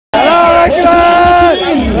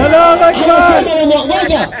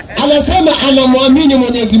anamwamini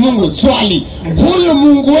Mwenyezi Mungu. Swali, huyu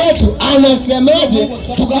Mungu wetu anasemaje?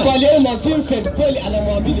 Tukubaliane na Vincent, kweli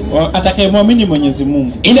anamwamini Mungu? Atakayemwamini Mwenyezi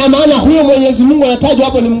Mungu. Ina maana huyo Mwenyezi Mungu anatajwa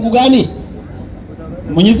hapo ni Mungu gani?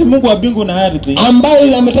 Mwenyezi Mungu wa mbingu na ardhi.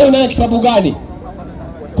 Ambaye ametajwa na kitabu gani?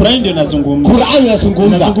 Qur'an ndio inazungumza. Qur'an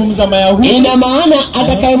inazungumza Mayahudi. Ina maana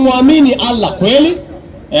atakayemwamini Allah kweli?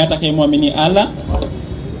 Atakayemwamini Allah.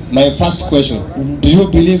 My first question, do you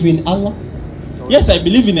believe in Allah? Yes, I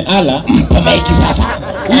believe in Allah. Pamaiki sasa.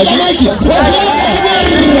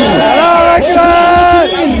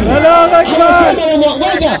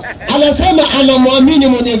 Anasema anamwamini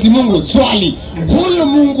Mwenyezi Mungu. Swali, huyu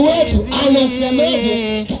Mungu wetu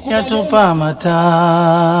anasemaje? Yatupa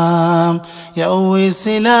matam ya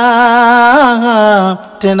Uislamu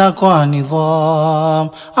tena kwa nidham.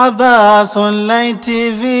 Abbas Online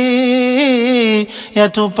TV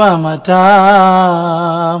yatupa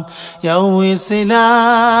matam ya Uislamu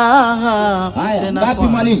tena kwa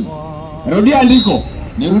mwalimu. Rudia andiko.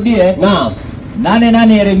 Nirudie. Naam.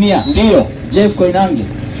 8:8 Yeremia. Ndio. Jeff Koinange.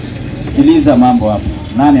 Sikiliza mambo hapa.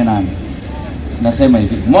 8:8. Nasema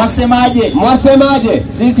hivi. Mwasemaje?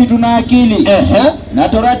 Sisi tuna akili. Na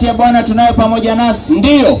Torati ya Bwana tunayo pamoja nasi.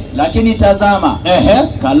 Ndio. Lakini tazama.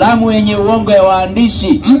 Kalamu yenye uongo ya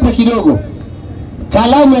waandishi. Mpe kidogo.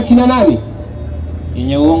 Kalamu ya kina nani?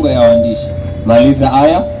 Yenye uongo ya waandishi. Maliza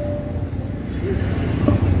aya.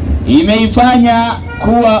 Imeifanya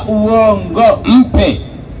kuwa uongo. Mpe.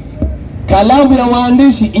 Kalamu ya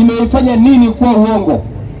waandishi imeifanya nini kuwa uongo?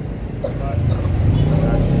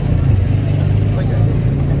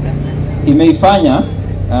 Imeifanya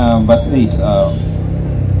verse 8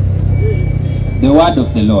 the word of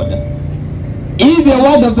the Lord. Hii the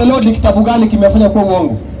word of the Lord ni kitabu gani kimefanya kuwa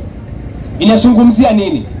uongo? Inazungumzia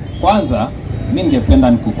nini? Kwanza mimi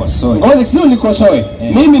ningependa nikukosoe. Ngoja sio nikosoe.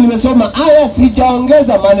 Mimi nimesoma aya,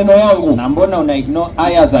 sijaongeza maneno yangu. Na mbona una ignore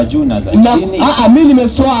aya za juu na za chini? Mimi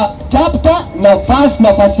nimesoma chapter na verse,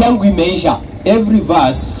 nafasi yangu imeisha. Every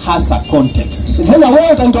verse has a context. Sasa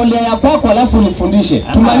wewe utanitolea ya kwako alafu unifundishe.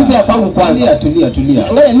 Tumalize ya kwangu kwanza. Tulia.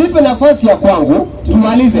 Wewe nipe nafasi ya kwangu,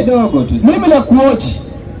 tumalize. Kidogo tu. Mimi na kuoji.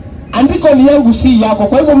 Andiko ni yangu si yako.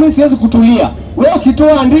 Kwa hivyo mimi siwezi kutulia. Wewe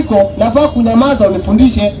ukitoa andiko nafaa kunyamaza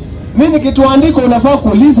unifundishe. Mimi nikitoa andiko unafaa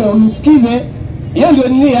kuuliza unisikize. Hiyo ndio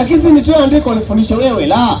nini? Lakini nitoa andiko unifundishe wewe.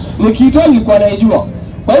 La, nikitoa nilikuwa naijua.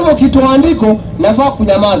 Kwa hivyo ukitoa andiko nafaa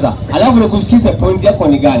kunyamaza. Alafu nikusikize point yako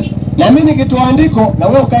ni gani. Na mimi nikitoa andiko na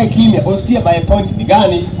wewe ukae kimya, usikie my point ni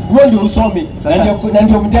gani? Wewe ndio usomi na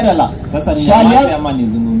ndio mjadala. Sasa ninyamaze ama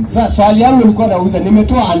nizungumzie? Sasa swali yangu nilikuwa nauliza,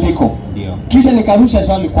 nimetoa andiko. Ndio. Kisha nikarusha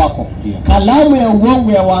swali kwako. Dio. Kalamu ya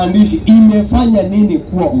uongo ya waandishi imefanya nini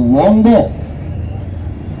kuwa uongo?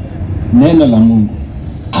 Neno la Mungu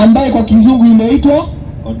ambaye kwa kizungu imeitwa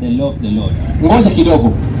the law of the Lord. Ngoja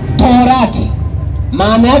kidogo. Torati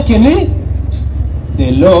maana yake ni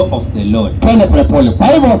the law of the Lord. Twende polepole. Kwa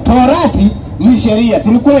hivyo Torati ni sheria, si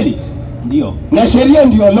kweli? Ndio. Na sheria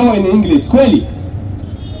ndio law in English, kweli?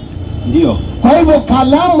 Ndio. Kwa hivyo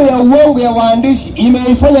kalamu ya uongo ya waandishi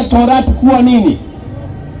imeifanya Torati kuwa nini?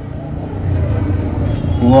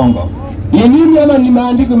 Uongo. Ni nini ama ni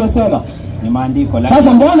maandiko imesema? Ni maandiko.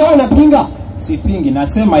 Sasa mbona wewe unapinga? Sipingi,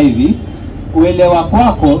 nasema hivi, kuelewa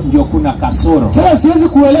kwako ndio kuna kasoro. Sasa siwezi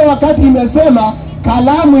kuelewa wakati imesema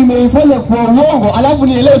kalamu imeifanya kuwa uongo, alafu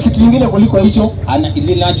nielewe kitu kingine kuliko hicho.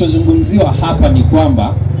 Linachozungumziwa hapa ni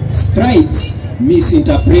kwamba scribes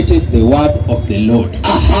misinterpreted the word of the Lord.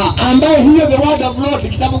 Ambaye hiyo the word of Lord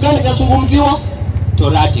kitabu gani kinazungumziwa?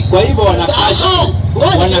 Torati. Kwa hivyo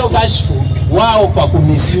wanakashfu wao kwa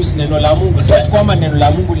kumisuse neno la Mungu. Sasa kwamba neno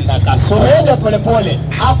la Mungu lina kasoro. Twende polepole.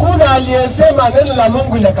 Hakuna aliyesema neno la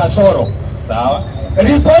Mungu lina kasoro. Sawa?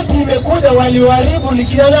 Ripoti imekuja walioharibu ni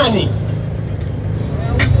kina nani?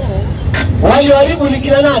 Walioharibu ni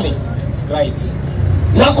kina nani? Scribes.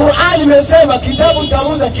 Na Qur'an imesema kitabu cha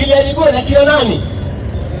Musa kiliharibiwa na kina nani?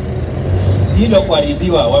 Hilo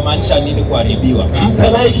kuharibiwa wamaanisha nini kuharibiwa?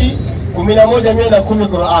 Maiki 11:110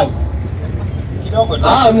 Qur'an. Kidogo tu.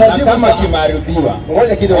 Kama kimeharibiwa.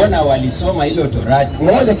 Ngoja kidogo. Ona walisoma hilo Torati.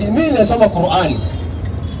 Ngoja mimi nasoma Qur'an.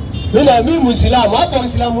 Mimi Muislamu, hapa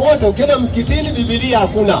Waislamu wote ukienda msikitini Biblia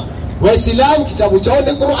hakuna. Waislamu kitabu chao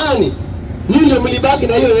ni Qur'ani. Nyinyi ndio mlibaki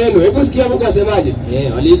na hiyo yenu. Hebu sikia Mungu asemaje?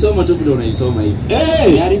 Walisoma tu vile unaisoma hivi.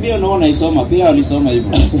 Niharibia na unaisoma pia walisoma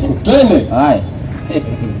hivyo. Twende. Haya.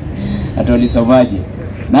 Hata walisomaje?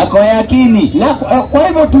 Na kwa yakini. Kwa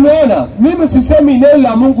hivyo tumeona, mimi sisemi neno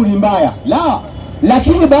la Mungu ni mbaya. La.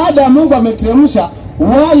 Lakini baada ya Mungu ameteremsha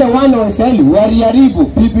wale wana wa Israeli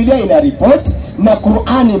waliharibu. Biblia ina report na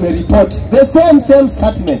Qur'an ime report the same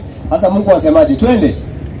statement. Sasa Mungu asemaje? Twende.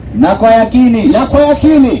 Na kwa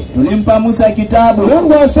yakini tulimpa Musa kitabu.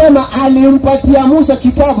 Mungu asema alimpatia Musa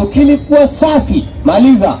kitabu kilikuwa safi.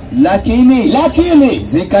 Maliza. Lakini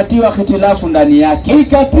zikatiwa hitilafu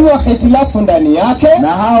ndani yake. Na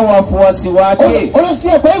hao wafuasi wake.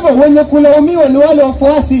 Unasikia? Kwa hivyo wenye kulaumiwa ni wale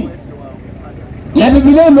wafuasi. Na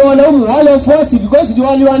Biblia imewalaumu wale wafuasi because ndio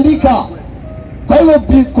walioandika. Kwa hivyo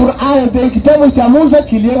Qur'an, kitabu cha Musa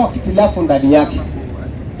kiliwekwa hitilafu ndani yake.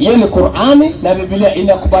 Hiyo ni Qur'ani na Biblia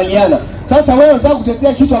inakubaliana. Sasa wewe unataka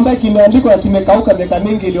kutetea kitu ambaye kimeandikwa na kimekauka miaka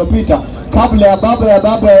mingi iliyopita kabla ya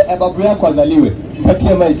babu yako azaliwe.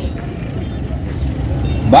 Mpatie mic.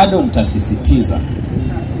 Bado mtasisitiza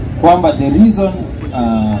kwamba the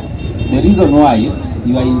reason why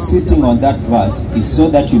you are insisting on that verse is so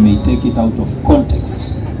that you may take it out of context.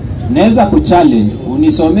 Naweza kuchallenge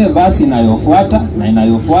unisomee verse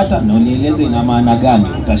inayofuata na unieleze ina maana gani,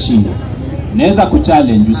 utashindwa. Naweza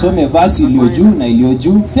kuchallenge usome verse iliyo juu na iliyo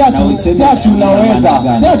juu na useme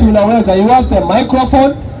tunaweza. You have the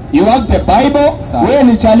microphone, you have the Bible. Wewe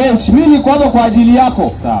ni challenge. Mimi niko hapa kwa ajili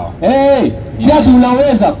yako. Sawa.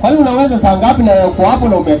 Tunaweza. Kwa nini unaweza saa ngapi na uko hapo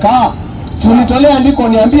na umekaa? Unitolea andiko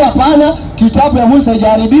niambia hapana, kitabu ya Musa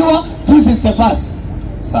hajaribiwa, this is the first.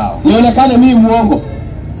 Sawa. Nionekane mimi muongo.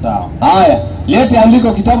 Sawa. Haya, lete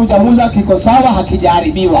andiko kitabu cha Musa kiko sawa,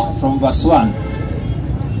 hakijaribiwa. From verse 1.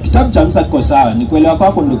 Kitabu cha Musa kiko sawa, ni kuelewa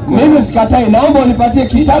kwako ndio. Mimi sikatai, naomba unipatie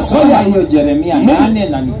kitabu moja hiyo Yeremia 8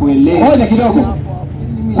 na nikueleze. Ngoja kidogo.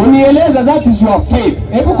 Kunieleza, that is your faith.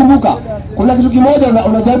 Hebu kumbuka, kuna kitu kimoja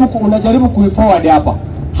unajaribu kuiforward hapa.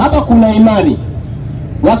 Hapa kuna imani.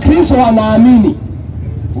 Wakristo wanaamini,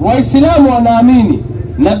 Waislamu wanaamini,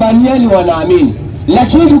 na Baniani wanaamini.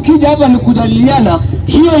 Lakini tukija hapa ni kujadiliana,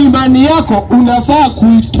 hiyo imani yako unafaa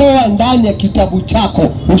kuitoa ndani ya kitabu chako.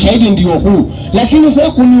 Ushahidi ndio huu. Lakini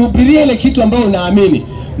sasa kunihubiria ile kitu ambayo unaamini.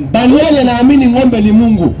 Baniani anaamini ng'ombe ni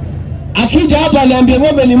Mungu. Akija hapa aniambia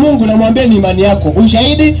ng'ombe ni Mungu, na mwambie ni imani yako.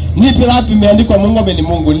 Ushahidi nipe wapi imeandikwa ng'ombe ni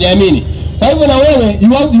Mungu, niamini. Kwa hivyo na wewe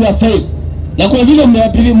you have your faith. Na kwa vile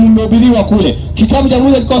mmehubiriwa kule, kitabu cha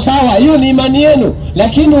Musa kiko sawa, hiyo ni imani yenu.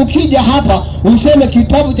 Lakini ukija hapa useme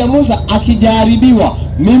kitabu cha Musa akijaribiwa,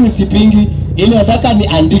 mimi sipingi. Ile nataka ni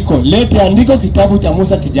andiko. Lete andiko kitabu cha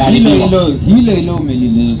Musa kijaribiwa. Hilo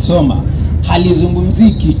umelisoma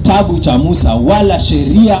halizungumzi kitabu cha Musa wala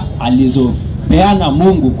sheria alizopeana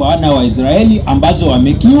Mungu kwa wana wa Israeli ambazo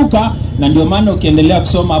wamekiuka. Na ndio maana ukiendelea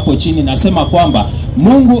kusoma hapo chini nasema kwamba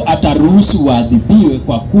Mungu ataruhusu waadhibiwe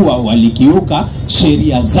kwa kuwa walikiuka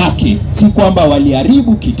sheria zake, si kwamba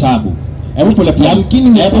waliharibu kitabu. Hebu pole pole.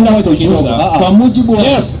 Yamkini kwa mujibu wa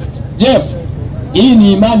Jeff, hii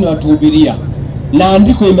ni imani watuhubiria. Na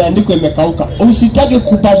andiko imeandikwa imekauka. Usitake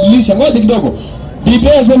kubadilisha. Ngoja kidogo.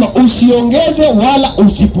 Biblia inasema usiongeze wala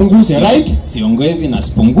usipunguze, right? Siongezi na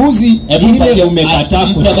sipunguzi. Ile umekataa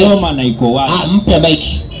kusoma na iko wazi. Mpe mic.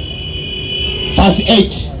 Verse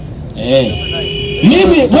 8.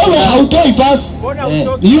 Mimi wewe hautoi verse.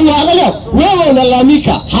 Angalia, wewe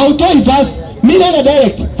unalamika, hautoi verse. Mimi naenda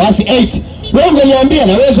direct verse 8. Wewe ungeniambia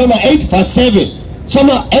na wewe soma 8 verse 7.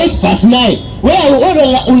 Soma 8 verse 9. Wewe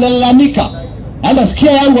unalalamika. Sasa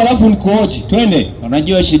sikia yangu alafu nikuoje. Twende.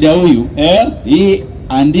 Unajua shida huyu? Hii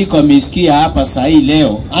andiko amesikia hapa saa hii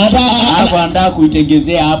leo. Hapo anataka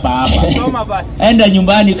kuitengezea hapa. Soma basi. Enda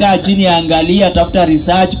nyumbani, kaa chini, angalia, tafuta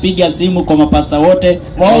research, piga simu kwa mapasta wote,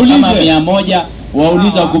 waulize kama 100,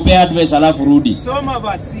 waulize wakupea advice, alafu rudi. Soma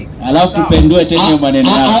basi 6. Alafu kupendue tena maneno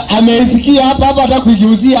yako. Amesikia hapa hata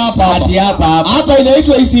kuigeuzia hapa. Hapa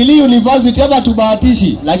inaitwa Isili University, hapa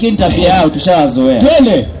tubahatishi. Lakini tabia yao tushawazoea.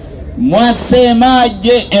 Twende.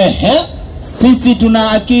 Mwasemaje? Sisi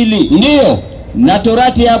tuna akili. Ndio. Na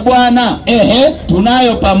torati ya Bwana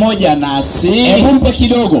tunayo pamoja nasi. Mpe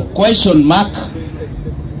kidogo question mark.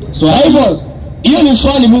 So hivyo hiyo ni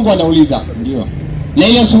swali Mungu anauliza. Ndio. Na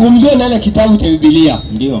inazungumziwa ndani ya kitabu cha Biblia.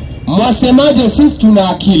 Ndio. Mwasemaje sisi tuna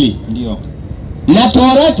akili? Ndio. Na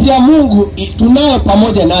torati ya Mungu tunayo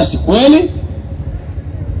pamoja nasi, kweli?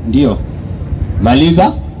 Ndio.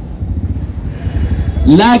 Maliza.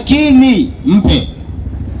 Lakini mpe.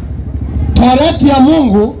 Torati ya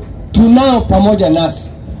Mungu tunao pamoja nasi.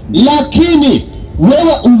 Lakini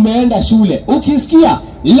wewe umeenda shule. Ukisikia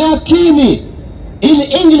lakini in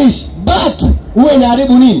English but uwe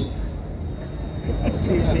naharibu nini?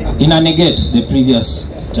 Ina negate the previous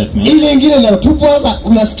statement. Ile ingine leo tupo sasa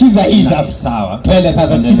unasikiza hii sasa. Sawa. Twende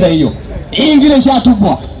sasa sikiza hiyo. Hii ingine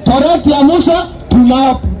shatupwa. Torati ya Musa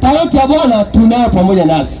tunao, torati ya Bwana tunao pamoja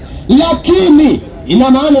nasi. Lakini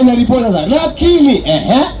ina maana ina ripoti sasa. Lakini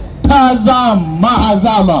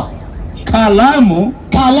tazama kalamu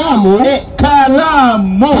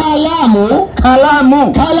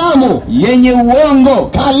yenye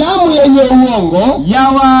uongo, ya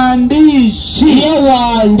waandishi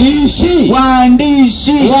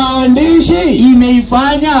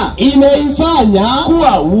imeifanya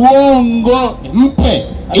kuwa uongo.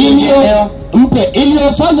 Mpe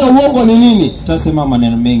iliyofanya uongo ni nini? Sitasema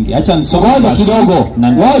maneno mengi, acha nisome. Ngoja kidogo,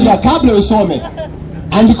 ngoja kabla usome.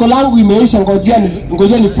 Andiko langu imeisha, ngojea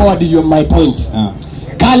ni forward my point.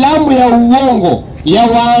 Kalamu ya uongo ya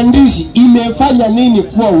waandishi imefanya nini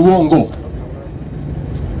kuwa uongo?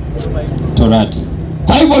 Torati.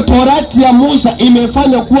 Kwa hivyo Torati ya Musa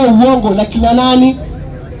imefanya kuwa uongo na kina nani?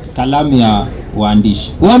 Kalamu ya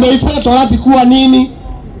waandishi. Wameifanya Torati kuwa nini?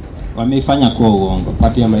 Wameifanya kuwa uongo.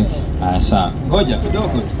 Patia mic. Sawa. Ngoja kidogo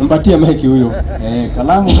tu. Mpatie mic huyo.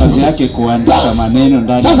 Kalamu kazi yake kuandika maneno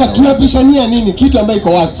ndani. Sasa tunabishania nini? Kitu ambacho iko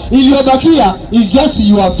wazi. Iliyobakia is just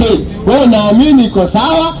your faith. Wewe naamini iko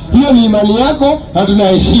sawa, hiyo ni imani yako na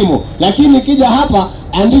tunaheshimu. Lakini kija hapa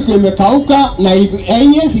andiko imekauka na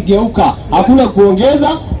haiwezi geuka. Hakuna kuongeza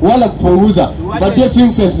wala kupunguza. Patie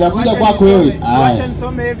Vincent, nakuja kwako wewe. Acha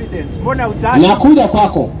nisome evidence. Mbona utaki? Nakuja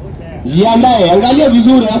kwako. Jiandae, angalia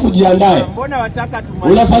vizuri alafu jiandae. Mbona wataka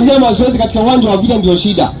tumalize? Unafanyia mazoezi katika uwanja wa vita ndio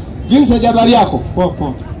shida. Vincent, habari yako? Poa.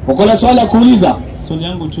 Uko na swali la kuuliza? Swali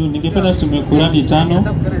yangu tu, ningependa nisome Qurani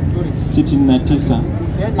 5:69.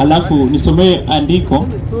 Alafu nisome andiko,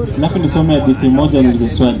 alafu nisome hadithi moja niulize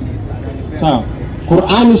swali. Sawa?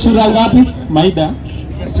 Qurani sura ngapi? Maida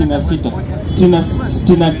 69.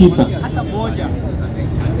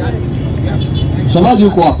 Somaji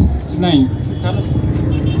uko hapo.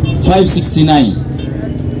 569.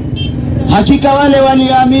 Hakika wale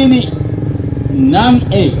walioamini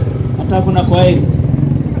hata kuna kwaheri.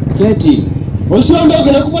 Keti.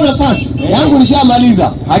 Usiondoke, nakupa nafasi. Yangu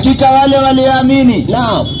nishamaliza. Hakika wale walioamini.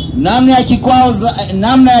 Naam. Namna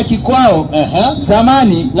ya kikwao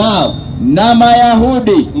zamani. Naam. Na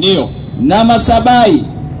Mayahudi. Ndio. Na Masabai.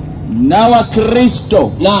 Na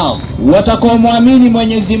Wakristo. Naam. Watakaomwamini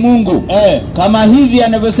Mwenyezi Mungu. Kama hivi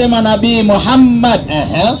anavyosema Nabii Muhammad.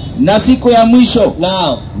 Na siku ya mwisho.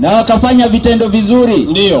 Naam. Na wakafanya vitendo vizuri.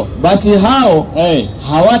 Ndio. Basi hao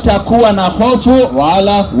hawatakuwa na hofu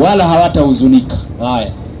wala hawatahuzunika.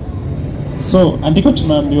 Haya. So andiko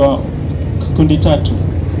tumeambiwa kundi tatu: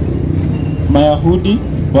 Mayahudi,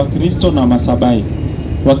 Wakristo na Masabai.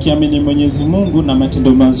 Wakiamini Mwenyezi Mungu na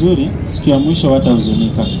matendo mazuri, siku ya mwisho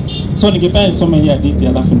watahuzunika. So ningependa nisome hii hadithi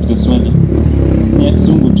alafu niulize swali. Ni ya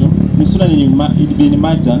Kizungu tu. Ni sura ibn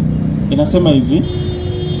Majah, inasema hivi: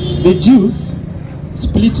 The Jews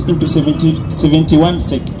split into 71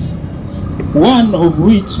 sects, one of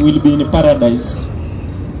which will be in paradise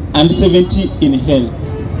and 70 in hell.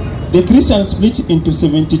 The Christians split into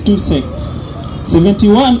 72 sects,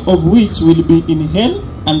 71 of which will be in hell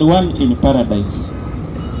and one in paradise.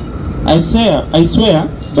 I swear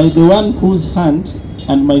by the one whose hand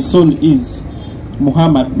and my soul is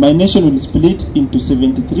Muhammad, my nation will split into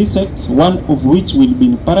 73 sects, one of which will be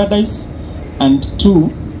in paradise and 2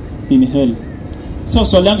 in hell. So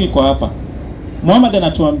swali langu iko hapa. Muhammad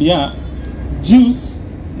anatuambia Jews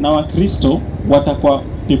na Wakristo watakuwa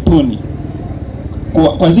peponi.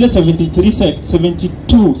 Kwa zile 73 sects,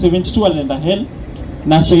 72 wanaenda hell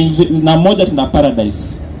na moja tuna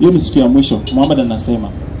paradise. Hiyo ni siku ya mwisho. Muhammad anasema.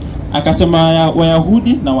 Akasema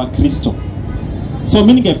Wayahudi na Wakristo. So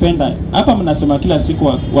mimi ningependa hapa mnasema kila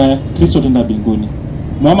siku Wakristo tenda mbinguni.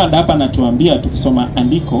 Muhammad hapa anatuambia tukisoma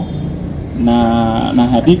andiko na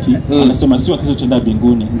hadithi anasema si Wakristo tenda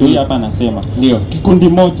mbinguni. Ndio hapa anasema. Ndio. Kikundi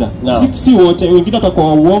moja. Si wote, wengine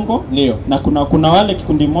watakuwa uongo. Ndio. Na kuna wale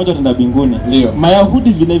kikundi moja tenda mbinguni. Ndio. Mayahudi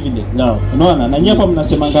vile vile. Unaona? Na nyinyi hapa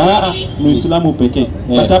mnasema ni Uislamu pekee.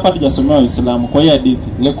 Hata hapa tujasomea Uislamu. Kwa hiyo hadithi.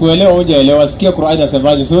 Ni kuelewa hujaelewa. Sikia Qur'ani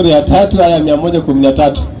inasemaje, sura ya 3 aya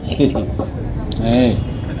 113.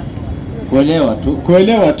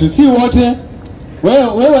 Kuelewa tu si wote.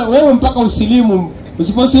 Wewe mpaka usilimu.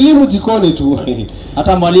 Usiposilimu jikoni tu.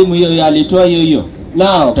 Hata mwalimu hiyo alitoa hiyo.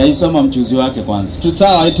 Nao utaisoma mchuzi wake kwanza.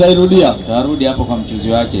 Sawa, itairudia. Tutarudi hapo kwa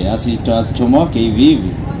mchuzi wake. Asichomoke hivi.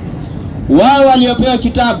 Wao waliopewa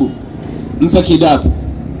kitabu. Mpe kitabu.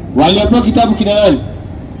 Waliopewa kitabu kina nani?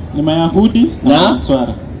 Ni Mayahudi na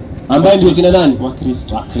Naswara. Ambaye ndio kina nani?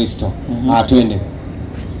 Wakristo. Twende.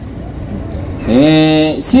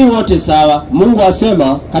 Si wote sawa. Mungu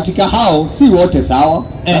asema katika hao si wote sawa.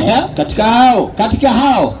 Katika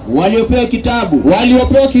hao waliopewa kitabu.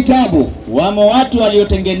 Wamo watu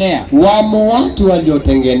waliotengenea.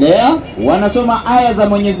 Wanasoma aya za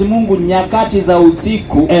Mwenyezi Mungu nyakati za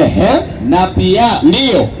usiku. Na pia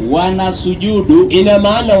ndio wanasujudu. Ina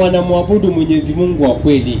maana wanamwabudu Mwenyezi Mungu wa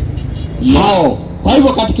kweli. hao. Kwa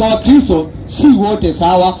hivyo katika Wakristo si wote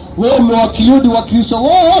sawa. Wewe umewakiludi Wakristo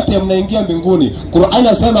wote mnaingia mbinguni. Qur'an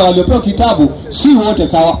inasema waliopewa kitabu si wote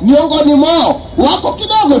sawa. Miongoni mwao wako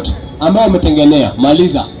kidogo tu ambao wametengenea.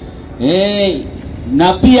 Maliza.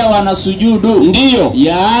 Na pia wanasujudu. Ndiyo.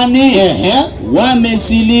 Yaani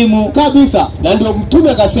wamesilimu kabisa. Na ndio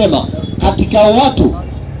Mtume akasema katika watu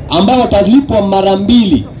ambao watalipwa mara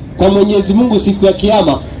mbili kwa Mwenyezi Mungu siku ya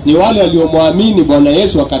kiyama ni wale waliomwamini Bwana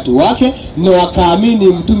Yesu wakati wake na wakaamini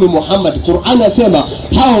Mtume Muhammad. Qur'an inasema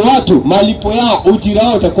hao watu malipo yao, ujira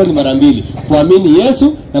wao utakuwa ni mara mbili, kuamini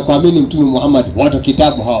Yesu na kuamini Mtume Muhammad, watu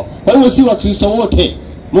kitabu hao. Kwa hiyo si Wakristo wote.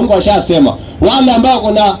 Mungu ashasema wale ambao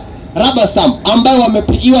kuna rubber stamp ambao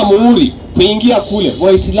wamepigiwa muhuri kuingia kule,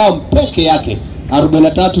 Waislamu peke yake.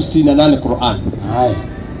 43:68 Qur'an. Haya.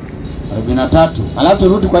 43. Alafu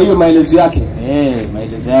turudi kwa hiyo maelezo yake.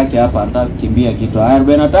 Maelezo yake hapa anataka kukimbia kitu.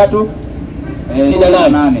 43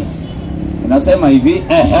 68. Inasema hivi.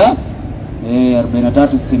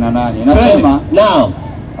 43:68. Inasema, naam.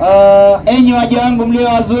 Enyi waja wangu mlio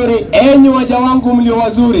wazuri, enyi waja wangu mlio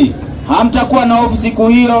wazuri, hamtakuwa na hofu siku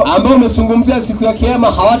hiyo, ambao umezungumzia siku ya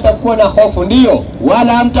kiyama hawatakuwa na hofu, ndio,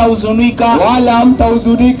 wala hamtahuzunika,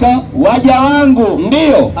 waja wangu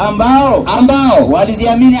ndio ambao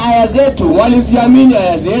waliziamini aya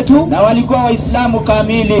zetu, na walikuwa Waislamu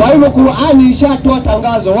kamili. Kwa hivyo Qur'ani ishatoa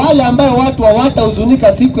tangazo, wale ambao watu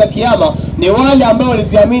hawatahuzunika siku ya kiyama ni wale ambao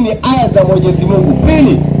waliziamini aya za Mwenyezi Mungu.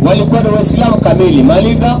 Pili, walikuwa ni Waislamu kamili.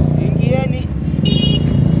 Maliza. Ingieni.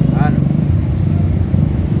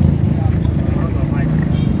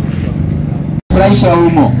 Furahisha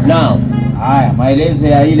humo. Naam. Haya, maelezo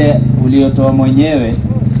ya ile uliotoa mwenyewe,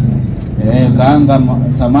 kaanga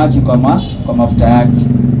samaki kwa mafuta yake.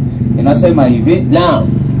 Inasema hivi. Naam.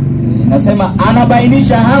 Inasema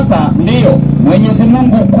anabainisha hapa ndio Mwenyezi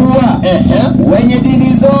Mungu kuwa wenye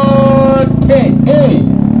dini zote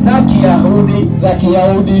za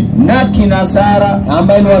Kiyahudi na Kinasara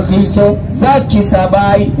ambaye ni Wakristo, za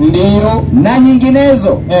Kisabai ndio na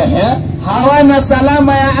nyinginezo hawana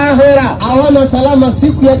salama ya akhera, hawana salama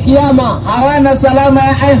siku ya kiyama, hawana salama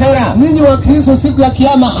ya akhera. Ninyi Wakristo siku ya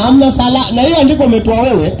kiyama hamna salama, na hiyo andiko umetoa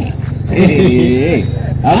wewe.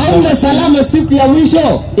 Hamna salama siku ya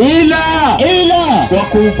mwisho ila kwa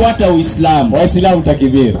kufuata Uislamu. Waislamu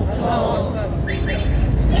takbir.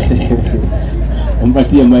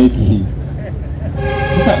 Mpatie maiki hii.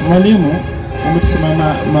 Sasa mwalimu,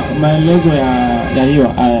 umetusema maelezo ya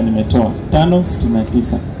hiyo aya nimetoa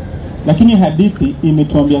 5:69. Lakini hadithi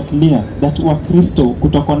imetuambia clear that Wakristo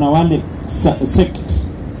kutoka na wale sect.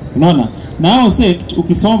 Unaona? Na hao sect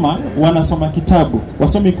ukisoma wanasoma kitabu,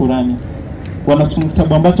 wasomi Qurani. Wanasoma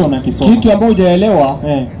kitabu ambacho wanakisoma. Kitu ambacho hujaelewa,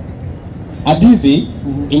 hadithi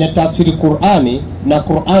inatafsiri Qurani na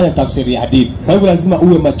Qurani inatafsiri hadithi. Kwa hivyo lazima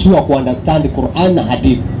uwe mature ku understand Qurani na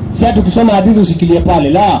hadithi. Si hata ukisoma hadithi ushikilie pale.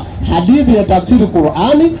 La, hadithi inatafsiri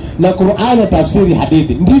Qurani na Qurani inatafsiri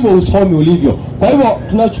hadithi. Ndivyo usomi ulivyo. Kwa hivyo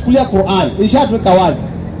tunachukulia Qurani, ishatuweka wazi.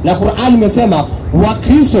 Na Qurani imesema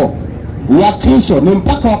Wakristo ni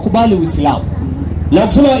mpaka wakubali Uislamu. Na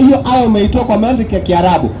ukisoma hiyo aya umeitoa kwa maandiko ya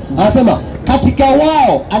Kiarabu. Anasema katika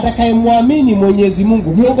wao atakayemwamini Mwenyezi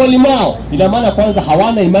Mungu miongoni mwao, ina maana kwanza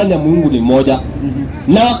hawana imani ya Mungu ni mmoja.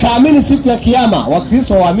 Na wakaamini siku ya kiyama.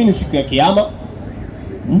 Wakristo waamini siku ya kiyama.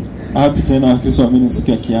 Hapo tena Wakristo waamini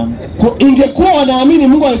siku ya kiyama. Ingekuwa wanaamini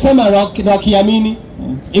Mungu alisema na wakiamini.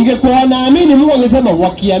 Ingekuwa wanaamini Mungu alisema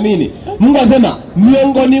wakiamini. Mungu alisema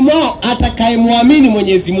miongoni mwao atakayemwamini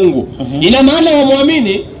Mwenyezi Mungu. Ina maana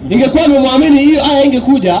wamwamini, ingekuwa wamemwamini hiyo aya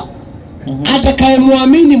ingekuja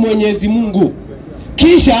atakayemwamini Mwenyezi Mungu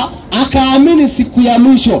kisha akaamini siku ya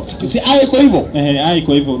mwisho. Si aya iko hivyo? Aya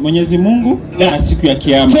iko hivyo. Mwenyezi Mungu na siku ya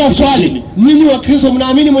kiyama. Sasa swali, nyinyi Wakristo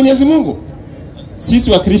mnaamini Mwenyezi Mungu?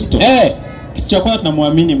 Sisi Wakristo kitu cha kwanza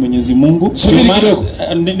tunamwamini Mwenyezi Mungu.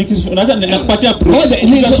 Unaweza nikupatia proof.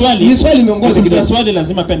 Ni swali miongozo kidogo. Swali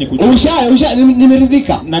lazima pia nikuje.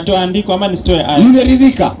 Nimeridhika. Natoa andiko ama nisitoe aya?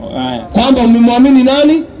 Nimeridhika. Kwamba umemwamini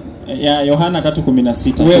nani? Ya Yohana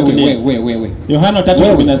 3:16. Wewe. Yohana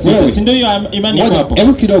 3:16. Si ndio hiyo imani iko hapo?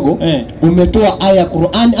 Hebu kidogo. Umetoa aya ya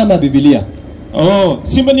Qur'an ama Biblia?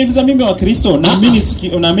 Simba niuliza mimi wa Kristo,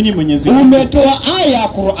 naamini Mwenyezi Mungu. Umetoa aya ya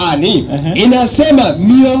Qur'ani inasema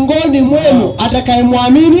miongoni mwenu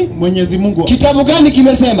atakayemwamini Mwenyezi Mungu. Kitabu gani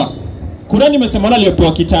kimesema? Qur'ani imesema wale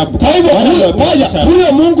waliopewa kitabu. Kwa hivyo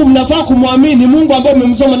huyo Mungu mnafaa kumwamini, Mungu ambaye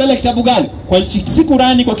mmemsoma ndani ya kitabu gani? Kwa si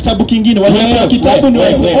Qur'ani, kwa kitabu kingine waliopewa kitabu ni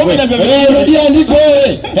wewe. Rudia andiko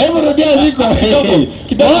wewe. Hebu rudia andiko.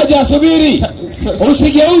 Ngoja subiri.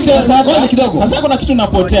 Usigeuze sasa kidogo. Sasa kuna kitu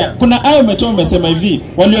napotea. Kuna aya umetoa umesema hivi,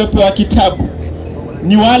 waliopewa kitabu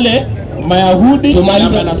ni wale Mayahudi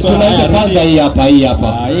tumalize kwanza hii hapa hii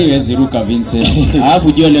haiwezi ruka Vincent.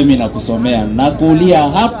 Alafu jua leo mimi nakusomea nakuulia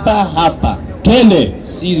hapa twende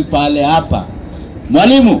si pale hapa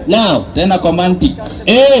mwalimu now tena kwa mantiki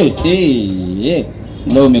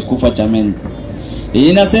leo umekufa chameni.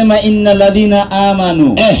 Inasema innal ladhina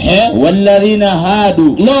amanu walladhina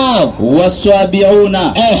hadu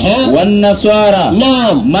waswabiuna wan-nasara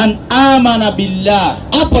man amana billah.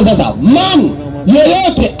 Hapo sasa man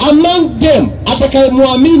yeyote among them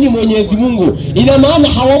atakayemwamini Mwenyezi Mungu, ina maana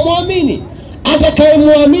hawamwamini.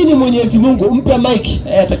 Atakayemwamini Mwenyezi Mungu mpe mic.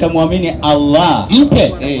 Atakayemwamini Allah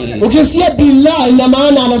mpe. Ukisikia billah ina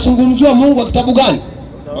maana anazungumzia Mungu wa kitabu gani?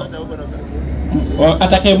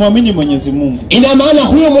 Atakayemwamini Mwenyezi Mungu, ina maana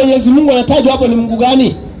huyo Mwenyezi Mungu anatajwa hapo ni Mungu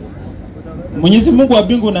gani? Mwenyezi Mungu wa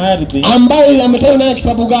mbingu na ardhi, ambaye inametajwa na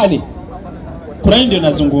kitabu gani? Qur'an ndio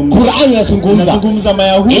inazungumza. Qur'an inazungumza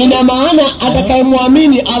Mayahudi. Ina maana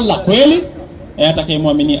atakayemwamini Allah kweli?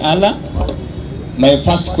 Atakayemwamini Allah. My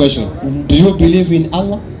first question, do you believe in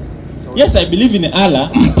Allah? Yes, I believe in Allah.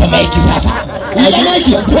 Maiki sasa.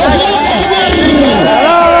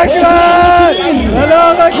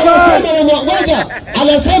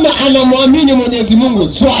 Anasema anamwamini Mwenyezi Mungu.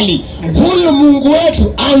 Swali, huyu Mungu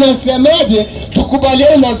wetu anasemaje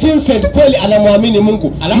tukubaliane na Vincent kweli anamwamini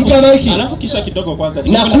Mungu? Alafu kisha kidogo kwanza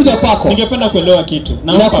nakuja kwako. Ningependa kuelewa kitu.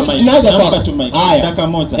 Naomba mic. Naomba tu mic. Dakika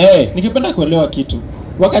moja. Ningependa kuelewa kitu.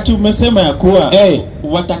 Wakati umesema ya kuwa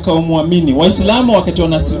watakaomwamini Waislamu wakati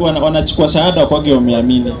wanachukua shahada wakwage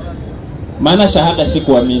wameamini. Maana shahada si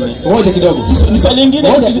kuamini. Ngoja kidogo. Ni swali lingine.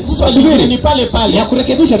 Subiri ni pale. Ya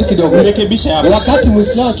kurekebisha tu kidogo. Kurekebisha hapo. Wakati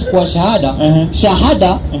Muislamu achukua shahada,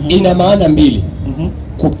 shahada ina maana mbili.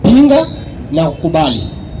 Kupinga na kukubali.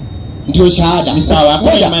 Ndio shahada. Ni sawa,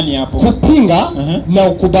 hapo imani hapo. Kupinga na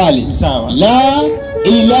ukubali. Ni sawa. La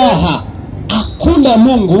ilaha, hakuna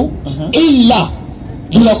Mungu illa.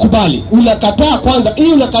 Unakubali, unakataa kwanza.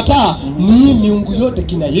 Hii unakataa ni miungu yote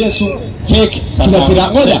kina Yesu fake, kina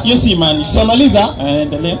Firagoda. Hiyo si imani. Samaliza.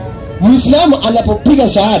 Endelea. Muislamu anapopiga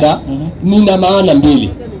shahada nina maana mbili.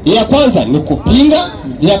 Ya kwanza ni kupinga,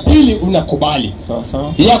 ya pili unakubali.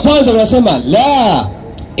 Sawa. Ya kwanza unasema la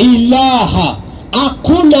ilaha,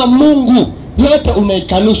 hakuna Mungu, yote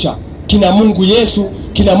unaikanusha. Kina Mungu Yesu,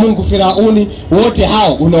 kina Mungu Firauni, wote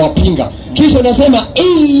hao unawapinga. Kisha unasema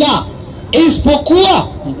illa, isipokuwa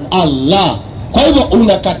Allah. Kwa hivyo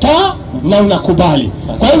unakataa na unakubali.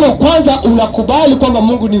 Kwa hivyo kwanza unakubali kwamba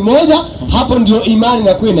Mungu ni moja, hapo ndio imani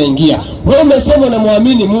na kuwa inaingia. Wewe umesema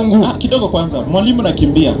unamwamini Mungu. Kidogo kwanza, mwalimu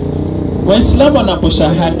nakimbia. Waislamu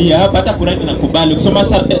wanaposhahadia hapa hata Qur'an inakubali. Kusoma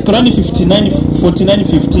Qur'an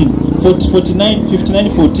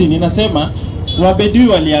 59:14 inasema Wabedui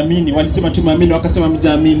waliamini, walisema tumeamini, wakasema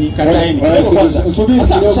mjaamini, kataeni.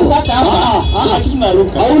 Sasaka hapa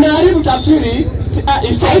tunaruka. Unaharibu tafsiri.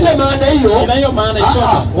 Haina maana hiyo. Inayo maana hiyo.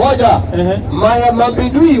 Ngoja.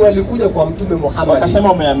 Mabedui walikuja kwa Mtume Muhammad.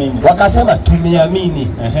 Wakasema umeamini. Wakasema tumeamini.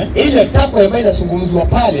 Ile takwa ambayo inazungumzwa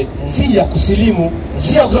pale si ya kusilimu,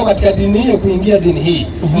 si ya kutoka katika dini hiyo kuingia dini hii.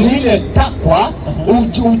 Ni ile takwa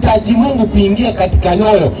utaji Mungu kuingia katika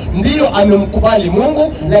nyoyo. Ndio amemkubali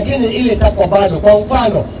Mungu, lakini ile takwa bado. Kwa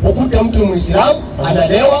mfano, ukute mtu Muislamu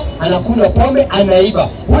analewa, anakunywa pombe, anaiba.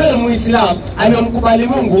 Wewe Muislamu amemkubali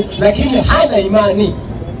Mungu lakini hana imani.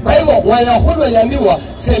 Kwa hivyo Wayahudi waliambiwa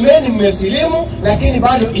semeni mmesilimu lakini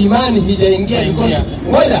bado imani hijaingia mkosi.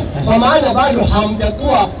 Ngoja, kwa maana bado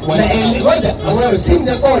hamjakuwa na elimu. Ngoja, wewe si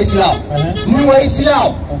mtakuwa Waislamu. Ni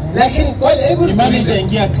Waislamu. Lakini ngoja hebu imani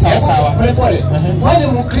hijaingia sawa. Pole. Kwani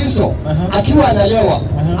Mkristo akiwa analewa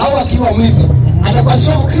au akiwa mwizi atakuwa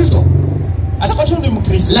sio Mkristo? Atakuwa tu ni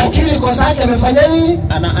Mkristo. Lakini kosa yake amefanya nini?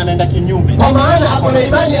 Anaenda kinyume. Kwa maana ako na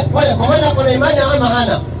imani. Ngoja, kwa maana ako na imani ama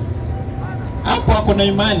hana? Hapo hapo na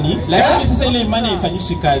imani, lakini sasa ile imani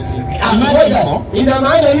haifanyishi kazi. Imani ipo. Ina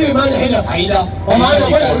maana hiyo imani haina faida. Kwa maana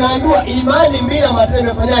wewe unaambiwa imani bila matendo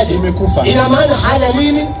imefanyaje? Imekufa. Ina maana hana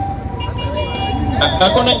nini?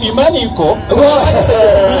 Hakuna imani iko.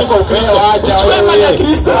 Iko Ukristo. Usiwe na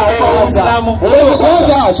Kristo kwa Uislamu.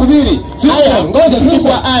 Ngoja, subiri. Ngoja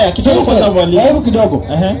kifua aya, kifua kwanza mwalimu. Hebu kidogo.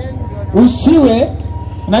 Usiwe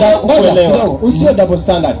usiwe double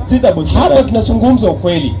standard. Si double standard. Hapa tunazungumza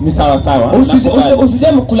ukweli. Ni sawa. Usije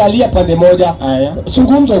kulalia pande moja. Haya.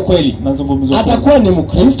 Zungumza ukweli. Nazungumza. Atakuwa ni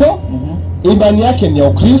Mkristo imani yake ni ya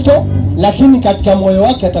Ukristo, lakini katika moyo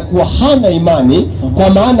wake atakuwa hana imani. Kwa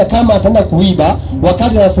maana kama ataenda kuiba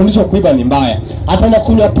wakati anafundishwa kuiba ni mbaya, ataenda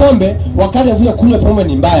kunywa pombe wakati anafundishwa kunywa pombe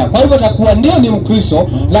ni mbaya, kwa hivyo atakuwa ndio ni Mkristo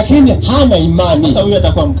lakini hana imani. Sasa huyu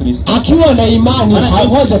atakuwa Mkristo akiwa na imani,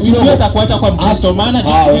 haoja huyu atakuwa Mkristo, maana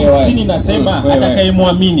 16 inasema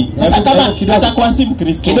atakayemwamini. Sasa kama atakuwa si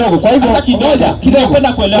Mkristo kidogo, kwa hivyo kidogo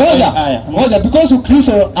kwenda kuelewa haya moja, because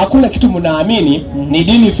Ukristo hakuna kitu mnaamini, ni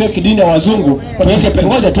dini fake, dini ya wazungu. Tuweke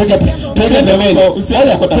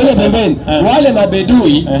pembeni wale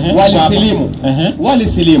mabedui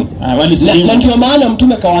walisilimu. Na ndio maana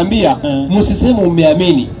mtume kawaambia msiseme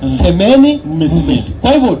umeamini, semeni mmesilimu.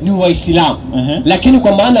 Kwa hivyo ni Waislamu, lakini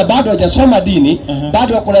kwa maana bado hajasoma dini,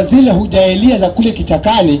 bado kuna zile hujaelia za kule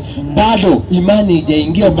kichakani, bado imani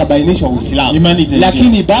haijaingia ukabainisha Uislamu,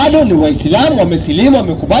 lakini bado ni Waislamu, wamesilimu,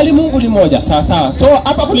 wamekubali Mungu ni moja. Sawa. So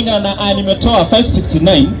hapa kulingana na aya nimetoa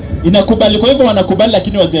 569 inakubali, kwa hivyo wanakubali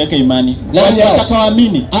lakini wajaweka imani.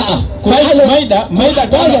 Watakaoamini. Maida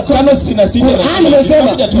kama 66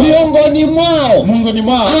 anasema miongoni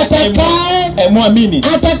mwao atakaye muamini.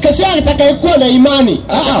 Atakayekuwa na imani.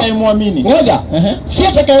 Atakayemwamini. Ngoja. Si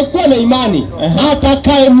atakayekuwa na imani.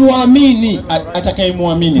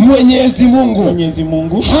 Atakayemwamini Mwenyezi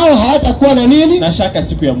Mungu. Hao hawatakuwa na nini? Na shaka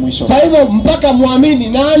siku ya mwisho. Kwa hivyo mpaka muamini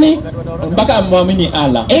nani? Mpaka muamini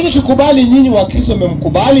Allah. Ili tukubali nyinyi wa Kristo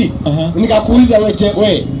mmemkubali. Nikakuuliza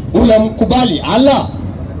wewe unamkubali Allah?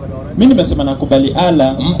 Mimi nimesema nakubali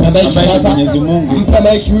Allah ambaye ni Mwenyezi Mungu. Mpa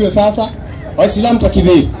maiki huyo sasa. Waislamu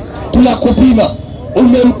takbir. Tunakupima.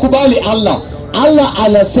 Umemkubali Allah. Allah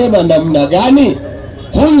anasema namna gani?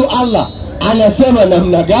 Huyu Allah anasema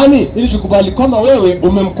namna gani? Ili tukubali kama wewe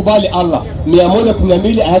umemkubali Allah.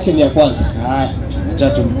 112 aya yake ni ya kwanza. Acha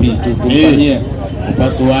tumfanyie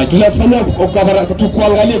upasuaji. Tunafanya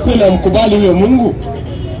tukuangalie kweli umkubali huyo Mungu.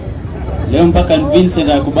 Leo mpaka Vincent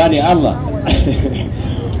akubali Allah.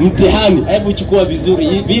 Mtihani. Hebu chukua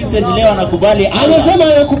vizuri. Vincent leo anakubali Allah. Anasema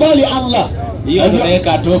anakubali Allah. Hiyo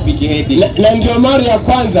tunaweka topic head. Na ndio mara ya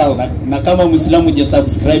kwanza. Na kama Muislamu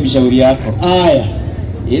hujasubscribe shauri yako. Aya.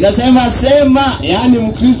 Inasema yani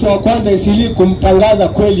Mkristo wa kwanza isili kumtangaza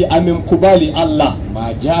kweli amemkubali Allah.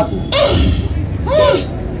 Maajabu.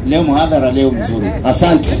 Leo muhadhara leo mzuri.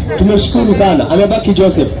 Asante. Tumeshukuru sana. Amebaki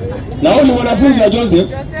Joseph. Na wewe ni mwanafunzi wa Joseph.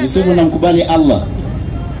 Yusuf unamkubali Allah.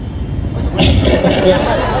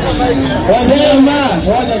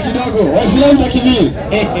 Ngoja kidogo.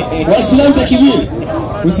 Waislamu takbir.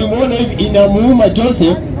 Usimuone hivi inamuuma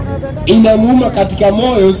Joseph. Inamuuma katika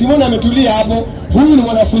moyo. Usimuone ametulia hapo. Huyu ni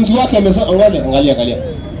mwanafunzi wake amesema angalia.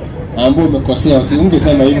 Ambapo umekosea,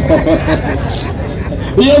 usingesema hivyo.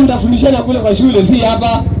 Yeye mtafundishana kule kwa shule, si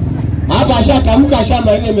hapa. Hapa ashatamka,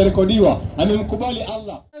 ashamaliza, imerekodiwa. Amemkubali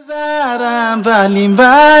Allah. Madhara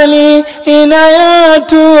mbalimbali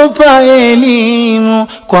inayotupa elimu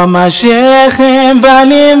kwa mashehe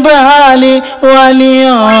mbalimbali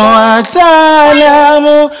walio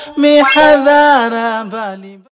wataalamu. Mihadhara mbalimbali.